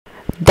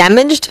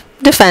Damaged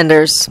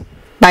Defenders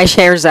by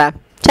Scherza.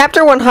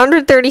 Chapter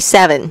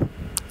 137.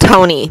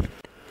 Tony.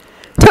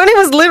 Tony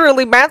was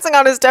literally bouncing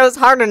on his toes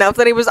hard enough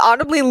that he was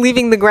audibly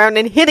leaving the ground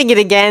and hitting it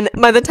again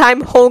by the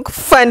time Hulk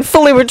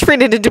fully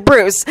retreated into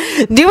Bruce.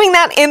 Doing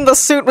that in the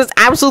suit was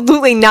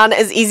absolutely not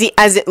as easy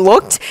as it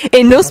looked,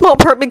 in no small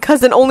part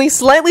because an only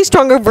slightly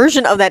stronger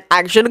version of that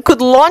action could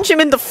launch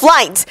him into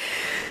flight.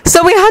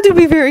 So we had to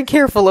be very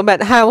careful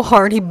about how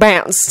hard he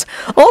bounced.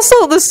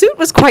 Also, the suit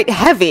was quite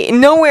heavy,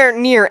 nowhere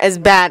near as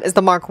bad as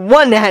the Mark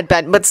I had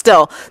been, but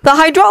still, the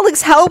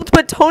hydraulics helped,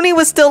 but Tony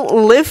was still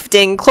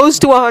lifting close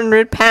to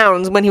 100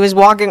 pounds when he was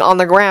walking on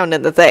the ground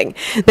in the thing.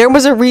 There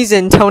was a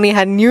reason Tony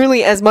had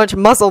nearly as much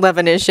muscle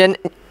definition,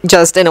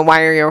 just in a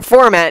wirier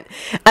format,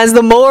 as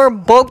the more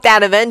bulked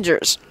out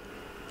Avengers.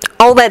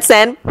 All that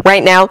said,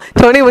 right now,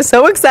 Tony was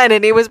so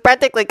excited he was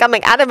practically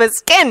coming out of his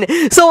skin,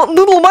 so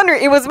little wonder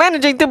he was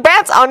managing to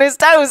bounce on his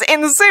toes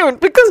in the suit,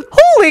 because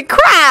holy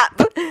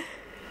crap!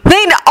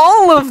 They'd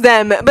all of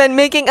them been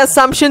making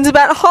assumptions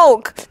about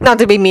Hulk. Not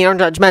to be mean or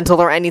judgmental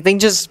or anything,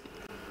 just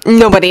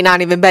nobody,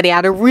 not even Betty,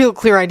 had a real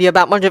clear idea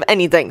about much of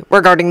anything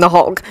regarding the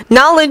Hulk.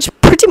 Knowledge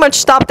pretty much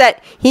stopped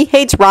at he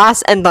hates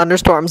Ross and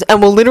thunderstorms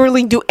and will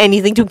literally do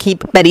anything to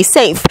keep Betty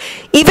safe.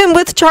 Even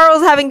with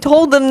Charles having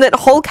told them that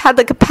Hulk had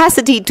the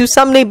capacity to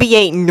someday be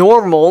a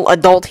normal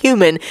adult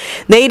human,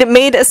 they'd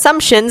made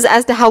assumptions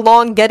as to how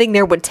long getting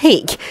there would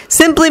take,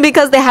 simply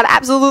because they had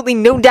absolutely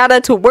no data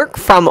to work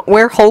from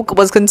where Hulk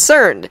was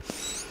concerned.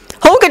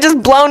 Hulk had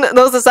just blown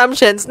those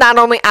assumptions not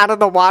only out of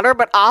the water,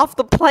 but off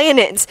the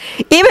planet.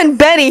 Even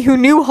Betty, who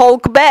knew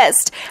Hulk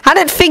best,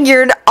 hadn't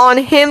figured on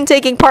him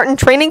taking part in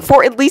training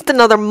for at least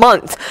another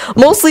month,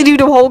 mostly due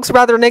to Hulk's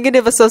rather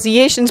negative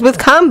associations with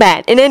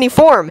combat in any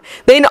form.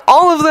 They'd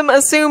all of them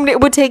assumed it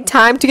would take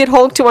time to get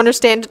Hulk to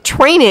understand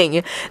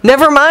training,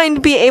 never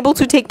mind be able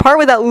to take part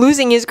without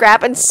losing his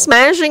grip and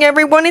smashing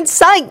everyone in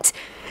sight.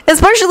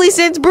 Especially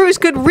since Bruce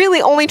could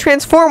really only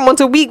transform once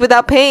a week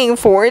without paying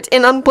for it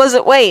in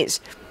unpleasant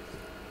ways.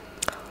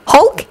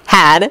 Hulk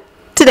had,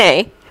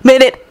 today,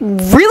 made it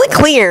really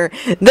clear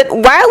that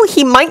while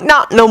he might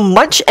not know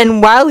much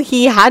and while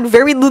he had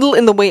very little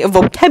in the way of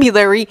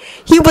vocabulary,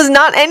 he was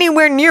not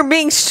anywhere near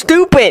being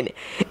stupid.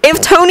 If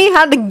Tony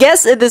had to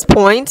guess at this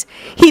point,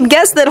 he'd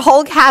guess that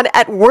Hulk had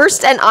at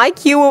worst an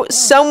IQ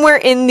somewhere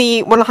in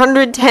the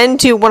 110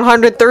 to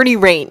 130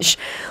 range.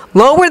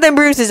 Lower than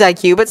Bruce's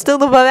IQ, but still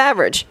above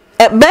average.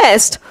 At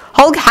best,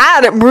 Hulk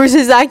had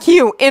Bruce's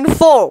IQ in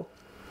full.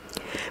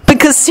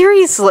 Because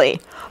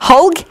seriously,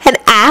 Hulk had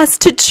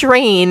asked to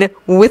train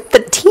with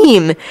the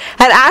team,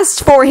 had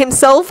asked for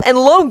himself and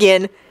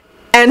Logan,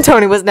 and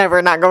Tony was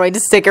never not going to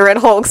sticker at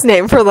Hulk's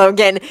name for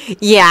Logan.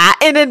 Yeah,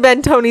 it had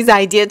been Tony's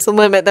idea to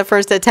limit the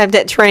first attempt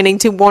at training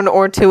to one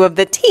or two of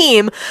the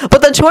team,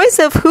 but the choice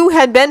of who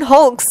had been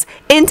Hulk's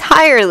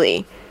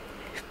entirely.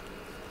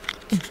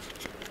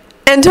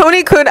 And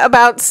Tony could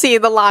about see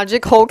the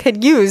logic Hulk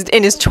had used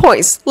in his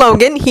choice.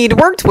 Logan he'd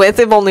worked with,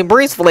 if only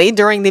briefly,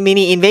 during the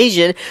mini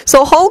invasion,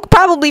 so Hulk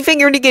probably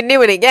figured he could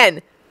do it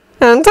again.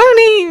 And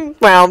Tony,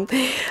 well,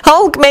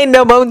 Hulk made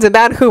no bones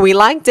about who he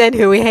liked and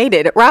who he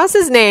hated.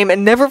 Ross's name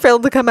never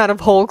failed to come out of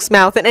Hulk's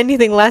mouth in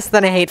anything less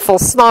than a hateful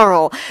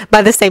snarl.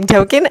 By the same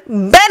token,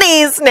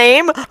 Betty's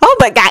name, oh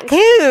but got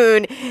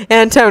coon,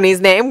 and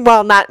Tony's name,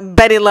 while not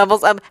Betty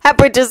levels of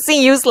happy to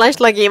see you /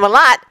 like you a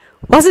lot,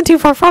 wasn't too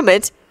far from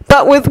it,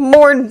 but with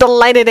more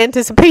delighted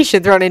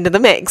anticipation thrown into the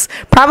mix.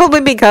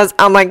 Probably because,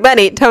 unlike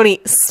Betty,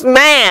 Tony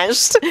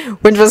smashed,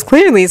 which was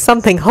clearly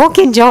something Hulk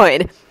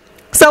enjoyed.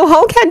 So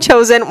Hulk had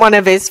chosen one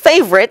of his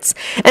favorites,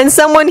 and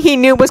someone he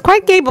knew was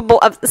quite capable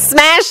of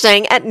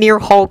smashing at near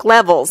Hulk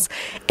levels,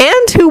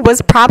 and who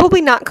was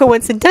probably not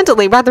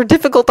coincidentally rather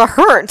difficult to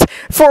hurt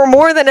for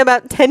more than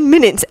about 10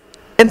 minutes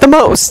at the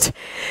most.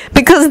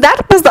 Because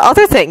that was the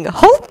other thing.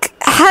 Hulk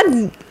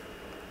had...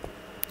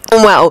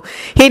 well,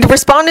 he'd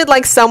responded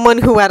like someone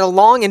who had a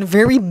long and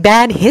very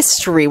bad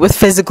history with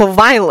physical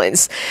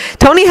violence.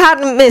 Tony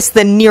hadn't missed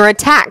the near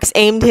attacks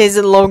aimed his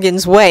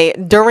Logan's way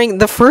during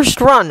the first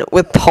run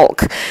with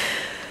Hulk.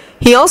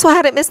 He also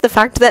hadn't missed the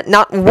fact that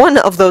not one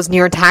of those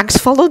near attacks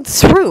followed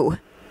through,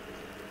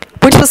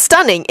 which was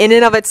stunning in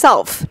and of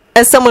itself.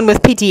 As someone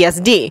with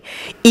PTSD,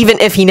 even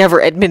if he never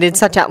admitted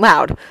such out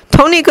loud,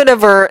 Tony could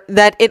aver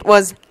that it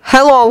was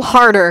hell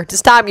harder to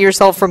stop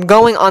yourself from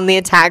going on the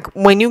attack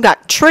when you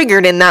got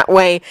triggered in that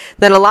way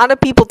than a lot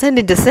of people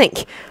tended to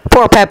think.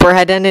 Poor Pepper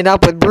had ended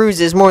up with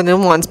bruises more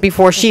than once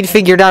before she'd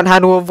figured out how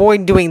to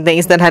avoid doing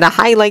things that had a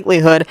high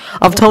likelihood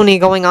of Tony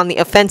going on the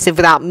offensive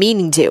without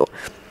meaning to.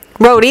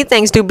 Rhodey,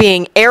 thanks to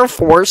being Air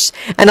Force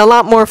and a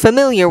lot more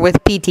familiar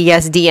with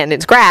PTSD and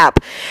its crap,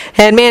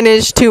 had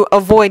managed to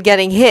avoid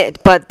getting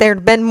hit, but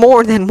there'd been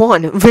more than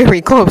one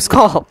very close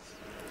call.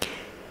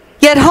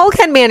 Yet Hulk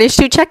had managed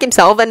to check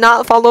himself and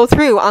not follow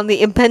through on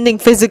the impending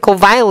physical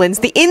violence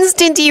the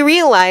instant he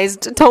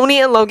realized Tony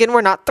and Logan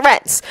were not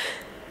threats.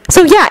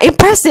 So yeah,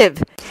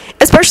 impressive!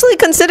 Especially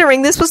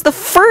considering this was the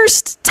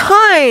first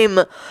time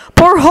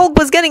poor Hulk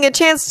was getting a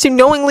chance to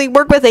knowingly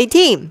work with a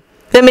team.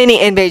 The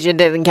mini invasion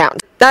didn't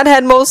count. That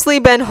had mostly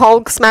been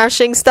Hulk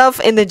smashing stuff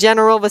in the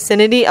general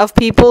vicinity of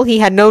people he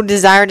had no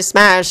desire to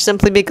smash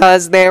simply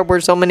because there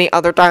were so many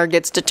other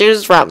targets to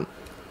choose from.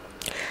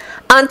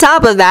 On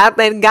top of that,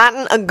 they'd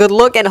gotten a good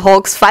look at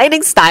Hulk's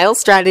fighting style,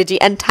 strategy,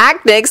 and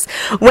tactics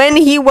when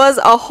he was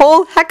a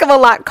whole heck of a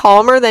lot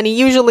calmer than he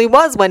usually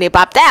was when he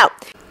popped out.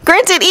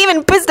 Granted,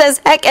 even pissed as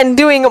heck and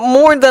doing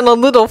more than a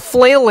little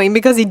flailing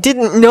because he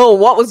didn't know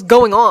what was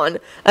going on,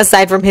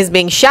 aside from his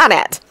being shot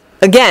at.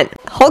 Again,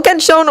 Hulk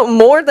had shown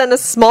more than a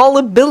small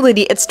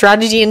ability at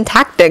strategy and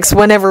tactics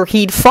whenever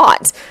he'd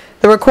fought.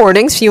 The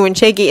recordings, few and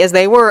shaky as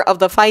they were, of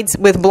the fights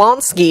with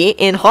Blonsky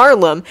in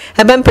Harlem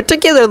have been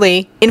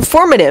particularly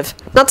informative,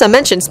 not to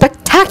mention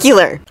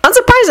spectacular.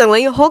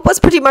 Unsurprisingly, Hulk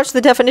was pretty much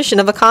the definition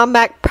of a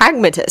combat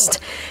pragmatist.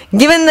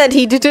 Given that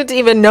he didn't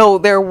even know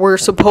there were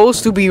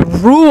supposed to be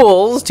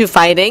rules to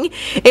fighting,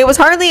 it was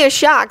hardly a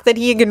shock that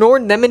he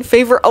ignored them in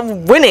favor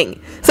of winning.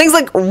 Things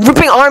like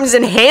ripping arms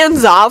and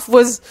hands off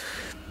was,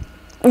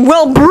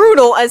 well,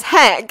 brutal as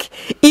heck,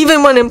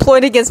 even when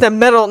employed against a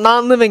metal,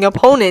 non-living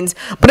opponent,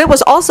 but it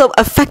was also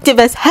effective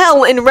as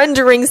hell in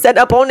rendering said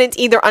opponents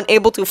either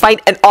unable to fight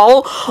at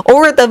all,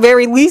 or at the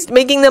very least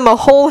making them a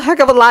whole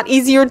heck of a lot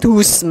easier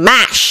to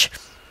smash.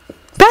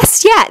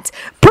 Best yet,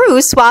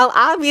 Bruce, while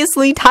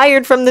obviously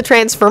tired from the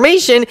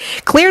transformation,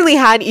 clearly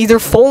had either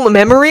full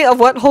memory of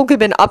what Hulk had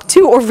been up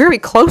to or very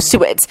close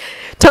to it.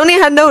 Tony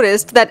had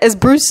noticed that as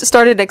Bruce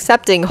started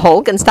accepting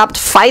Hulk and stopped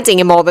fighting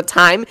him all the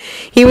time,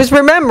 he was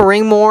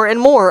remembering more and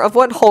more of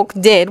what Hulk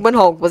did when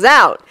Hulk was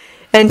out.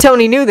 And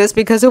Tony knew this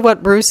because of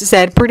what Bruce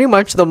said pretty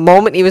much the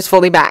moment he was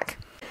fully back.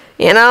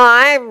 You know,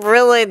 I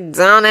really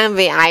don't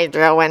envy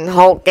Hydra when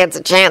Hulk gets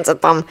a chance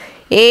at them.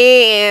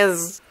 He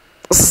is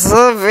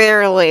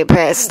severely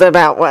pissed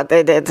about what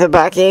they did to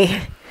Bucky.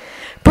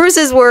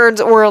 Bruce's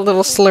words were a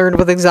little slurred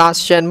with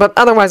exhaustion, but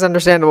otherwise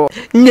understandable.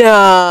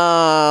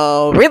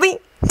 No, really?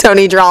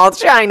 Tony drawled,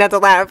 trying not to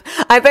laugh.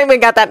 I think we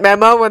got that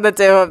memo when the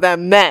two of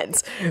them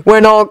met.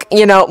 When Hulk,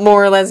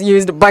 more or less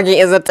used Bucky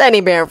as a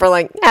teddy bear for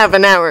like half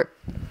an hour.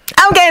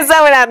 Okay,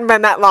 so it hadn't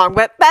been that long,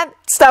 but that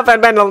stuff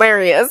had been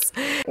hilarious.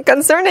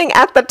 Concerning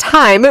at the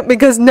time,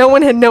 because no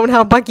one had known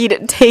how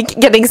Bucky'd take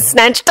getting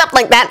snatched up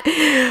like that,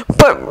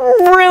 but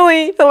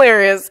really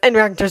hilarious in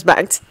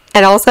retrospect.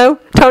 And also,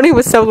 Tony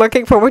was so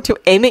looking forward to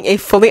aiming a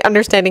fully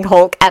understanding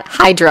Hulk at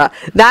Hydra.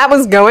 That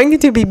was going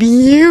to be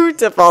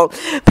beautiful.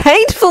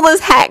 Painful as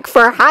heck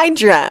for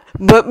Hydra,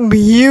 but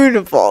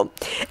beautiful.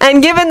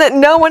 And given that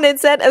no one had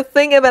said a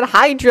thing about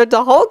Hydra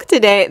to Hulk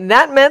today,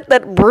 that meant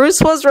that Bruce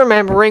was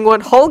remembering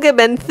what Hulk had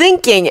been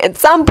thinking at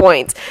some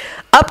point.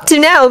 Up to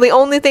now, the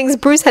only things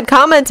Bruce had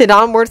commented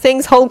on were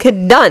things Hulk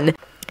had done.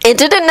 It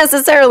didn't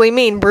necessarily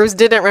mean Bruce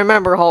didn't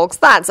remember Hulk's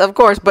thoughts, of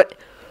course, but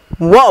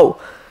whoa!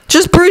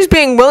 Just Bruce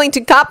being willing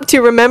to cop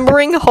to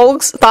remembering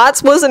Hulk's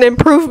thoughts was an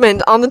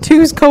improvement on the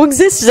two's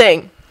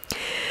coexisting.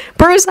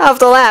 Bruce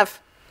huffed a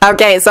laugh.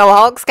 Okay, so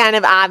Hulk's kind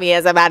of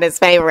obvious about his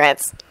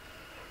favorites.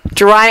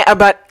 Try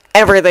about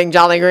everything,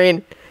 Jolly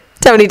Green.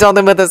 Tony told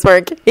him with a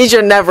smirk. He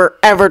should never,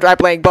 ever try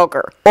playing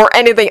poker, or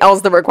anything else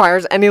that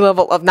requires any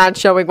level of not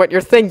showing what you're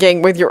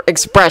thinking with your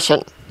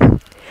expression.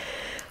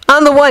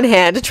 On the one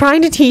hand,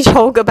 trying to teach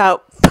Hulk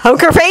about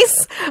poker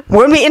face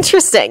would be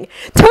interesting.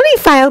 Tony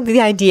filed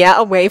the idea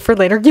away for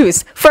later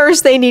use.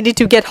 First, they needed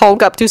to get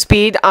Hulk up to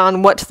speed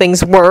on what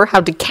things were,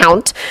 how to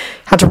count,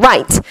 how to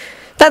write,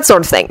 that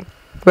sort of thing.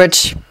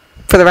 Which,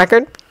 for the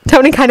record,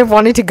 Tony kind of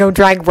wanted to go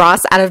drag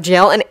Ross out of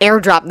jail and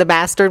airdrop the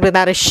bastard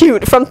without a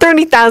chute from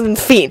 30,000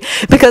 feet,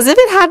 because if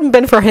it hadn't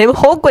been for him,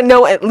 Hulk would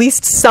know at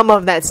least some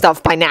of that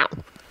stuff by now.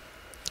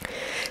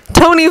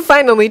 Tony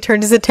finally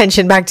turned his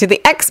attention back to the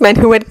X-Men,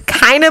 who had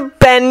kind of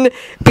been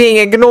being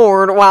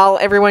ignored while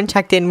everyone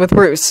checked in with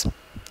Bruce.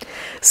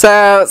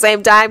 So,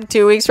 same time,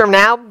 2 weeks from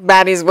now,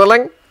 baddies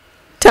willing?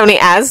 Tony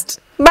asked.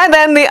 By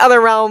then, the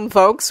other realm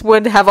folks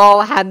would have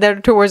all had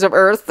their tours of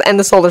Earth and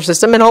the solar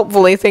system, and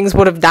hopefully things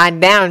would have died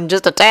down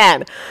just a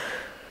tad.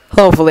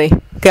 Hopefully.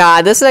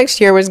 God, this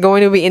next year was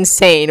going to be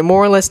insane,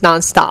 more or less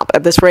non-stop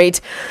at this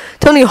rate.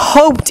 Tony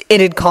hoped it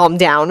had calmed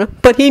down,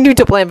 but he knew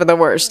to plan for the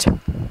worst.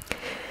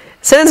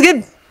 Sounds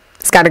good,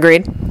 Scott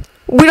agreed.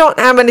 We don't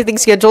have anything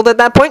scheduled at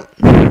that point.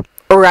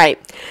 Right.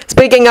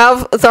 Speaking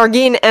of,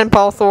 Thargeen and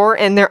Paul Thor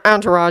and their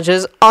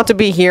entourages ought to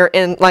be here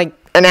in, like,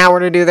 an hour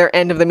to do their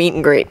end of the meet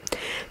and greet.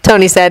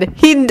 Tony said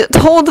he'd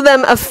told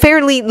them a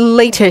fairly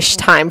late-ish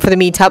time for the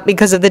meetup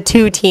because of the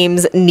two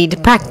teams need to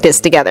practice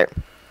together.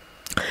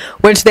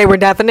 Which they were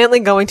definitely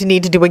going to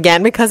need to do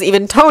again because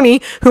even Tony,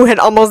 who had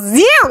almost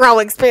zero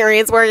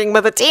experience working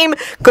with a team,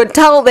 could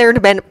tell there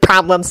had been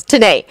problems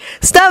today.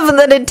 Stuff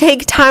that'd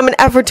take time and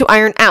effort to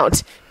iron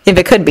out, if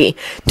it could be.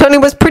 Tony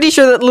was pretty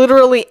sure that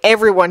literally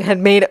everyone had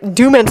made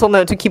due mental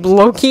note to keep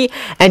Loki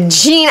and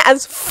Jean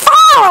as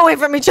far away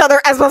from each other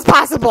as was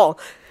possible.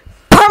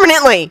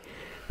 Permanently.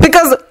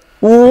 Because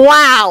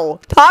Wow!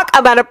 Talk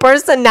about a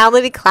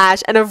personality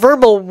clash and a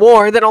verbal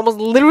war that almost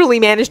literally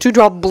managed to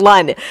draw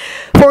blood.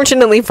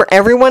 Fortunately for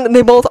everyone,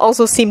 they both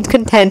also seemed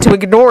content to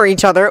ignore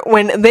each other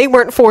when they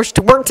weren't forced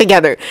to work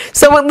together,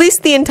 so at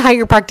least the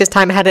entire practice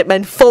time hadn't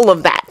been full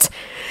of that.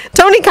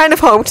 Tony kind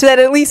of hoped that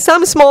at least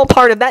some small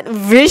part of that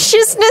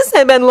viciousness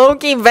had been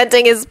Loki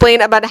venting his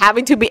spleen about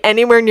having to be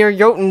anywhere near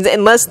Jotuns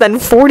in less than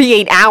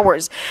 48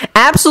 hours.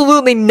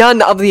 Absolutely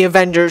none of the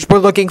Avengers were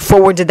looking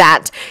forward to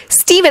that.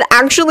 Steven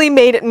actually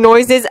made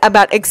noises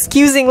about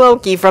excusing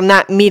Loki from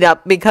that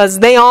meetup because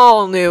they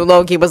all knew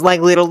Loki was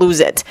likely to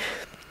lose it.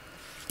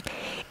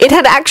 It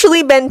had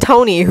actually been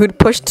Tony who'd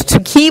pushed to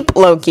keep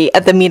Loki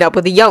at the meetup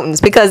with the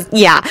Jotuns because,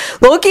 yeah,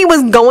 Loki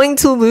was going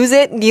to lose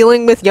it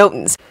dealing with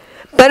Jotuns.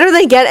 Better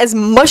they get as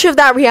much of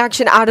that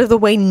reaction out of the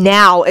way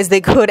now as they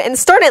could and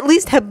start at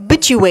least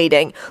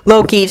habituating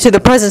Loki to the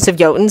presence of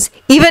Jotuns,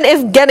 even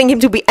if getting him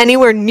to be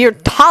anywhere near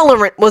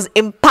tolerant was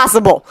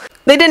impossible.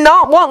 They did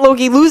not want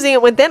Loki losing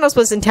it when Thanos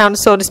was in town,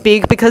 so to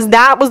speak, because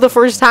that was the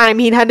first time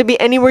he'd had to be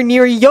anywhere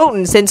near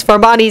Jotun since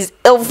Farbodi's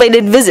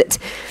ill-fated visit.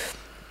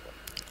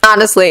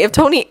 Honestly, if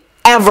Tony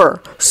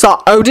ever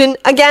saw Odin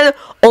again,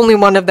 only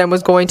one of them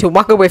was going to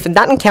walk away from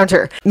that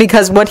encounter,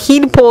 because what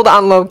he'd pulled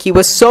on Loki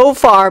was so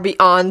far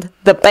beyond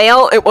the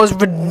pale, it was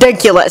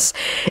ridiculous.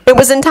 It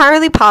was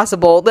entirely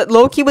possible that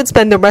Loki would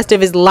spend the rest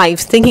of his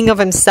life thinking of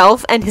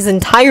himself and his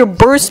entire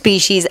bird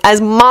species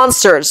as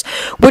monsters,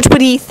 which would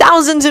be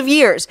thousands of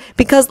years,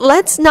 because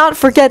let's not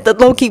forget that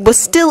Loki was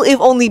still, if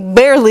only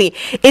barely,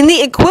 in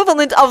the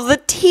equivalent of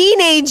the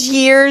teenage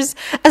years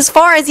as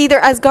far as either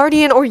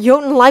Asgardian or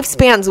Jotun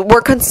lifespans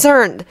were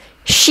concerned.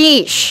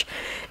 Sheesh.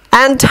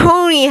 And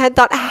Tony had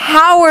thought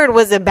Howard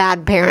was a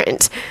bad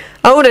parent.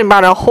 Odin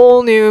brought a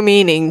whole new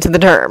meaning to the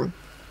term.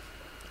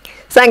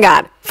 Thank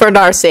God for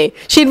Darcy.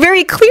 She'd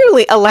very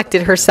clearly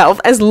elected herself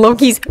as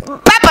Loki's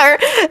pepper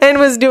and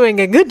was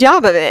doing a good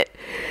job of it.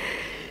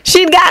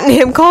 She'd gotten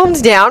him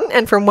calmed down,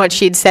 and from what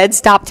she'd said,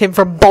 stopped him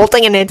from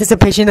bolting in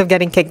anticipation of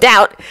getting kicked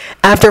out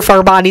after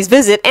Farbodi's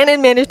visit, and had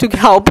managed to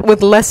help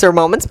with lesser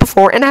moments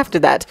before and after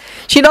that.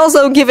 She'd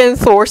also given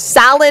Thor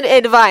solid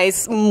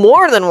advice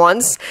more than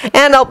once,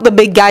 and helped the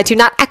big guy to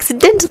not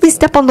accidentally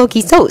step on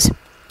Loki's toes.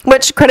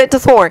 Which, credit to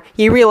Thor,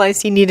 he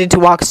realized he needed to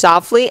walk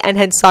softly and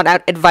had sought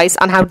out advice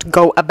on how to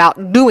go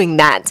about doing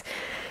that.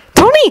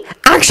 Tony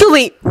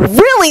actually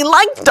really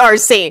liked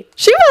Darcy.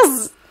 She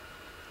was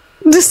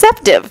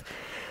deceptive.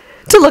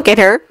 To look at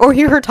her, or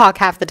hear her talk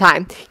half the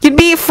time, you'd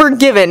be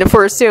forgiven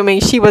for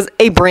assuming she was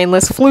a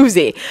brainless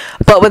floozy.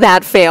 But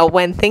without fail,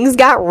 when things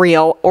got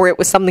real, or it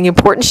was something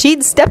important,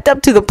 she'd stepped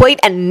up to the plate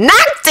and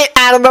knocked it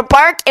out of the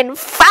park in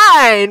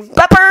fine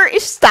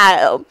Pepper-ish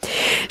style.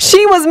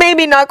 She was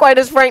maybe not quite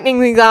as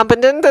frighteningly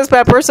competent as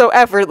Pepper so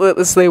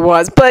effortlessly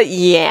was, but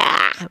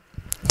yeah.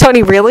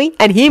 Tony really,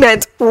 and he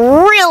meant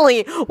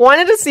really,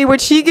 wanted to see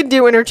what she could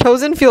do in her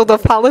chosen field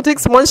of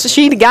politics once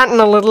she'd gotten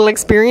a little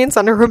experience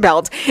under her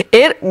belt.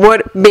 It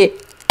would be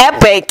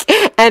epic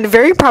and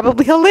very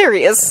probably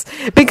hilarious,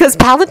 because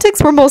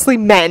politics were mostly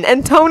men,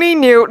 and Tony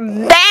knew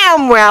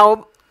damn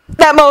well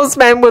that most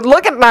men would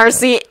look at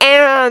Darcy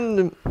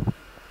and,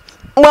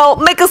 well,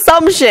 make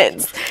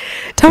assumptions.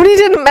 Tony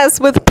didn't mess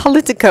with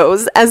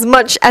politicos as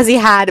much as he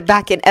had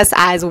back in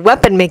SI's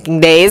weapon-making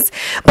days,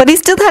 but he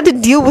still had to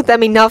deal with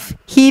them enough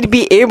he'd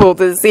be able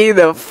to see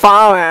the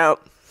fallout.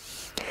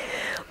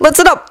 Let's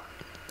sit up,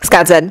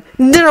 Scott said.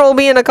 Dinner will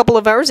be in a couple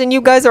of hours, and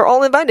you guys are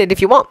all invited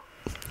if you want.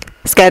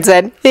 Scott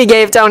said. He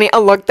gave Tony a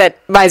look that,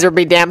 visor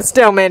be damned,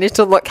 still managed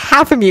to look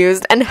half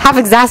amused and half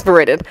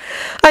exasperated.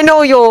 I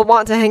know you'll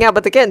want to hang out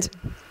with the kids.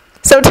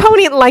 So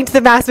Tony liked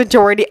the vast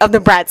majority of the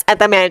brats at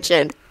the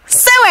mansion.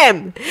 Sue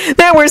him!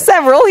 There were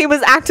several he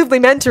was actively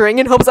mentoring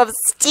in hopes of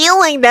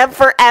stealing them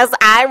for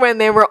SI when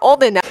they were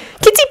old enough.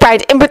 Kitty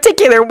Pryde, in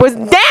particular, was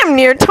damn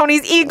near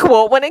Tony's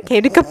equal when it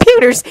came to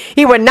computers.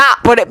 He would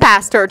not put it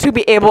past her to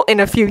be able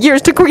in a few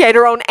years to create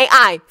her own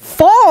AI.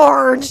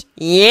 Forge!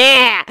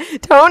 Yeah!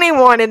 Tony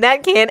wanted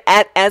that kid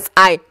at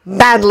SI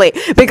badly,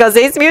 because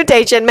his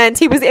mutation meant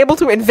he was able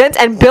to invent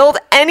and build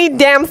any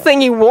damn thing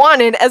he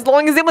wanted as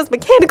long as it was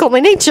mechanical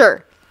in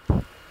nature.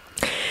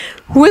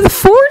 With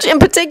Forge in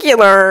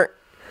particular,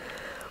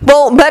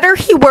 well, better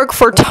he work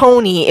for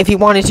Tony if he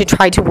wanted to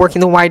try to work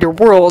in the wider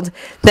world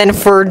than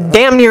for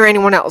damn near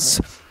anyone else.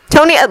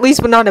 Tony at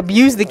least would not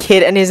abuse the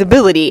kid and his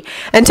ability,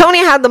 and Tony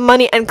had the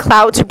money and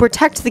clout to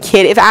protect the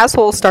kid if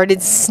assholes started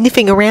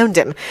sniffing around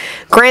him.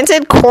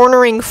 Granted,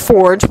 cornering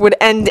Forge would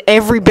end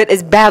every bit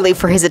as badly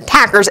for his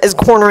attackers as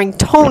cornering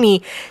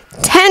Tony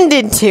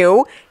tended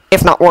to,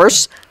 if not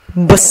worse,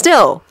 but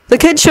still, the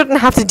kid shouldn't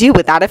have to deal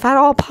with that if at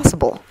all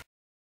possible.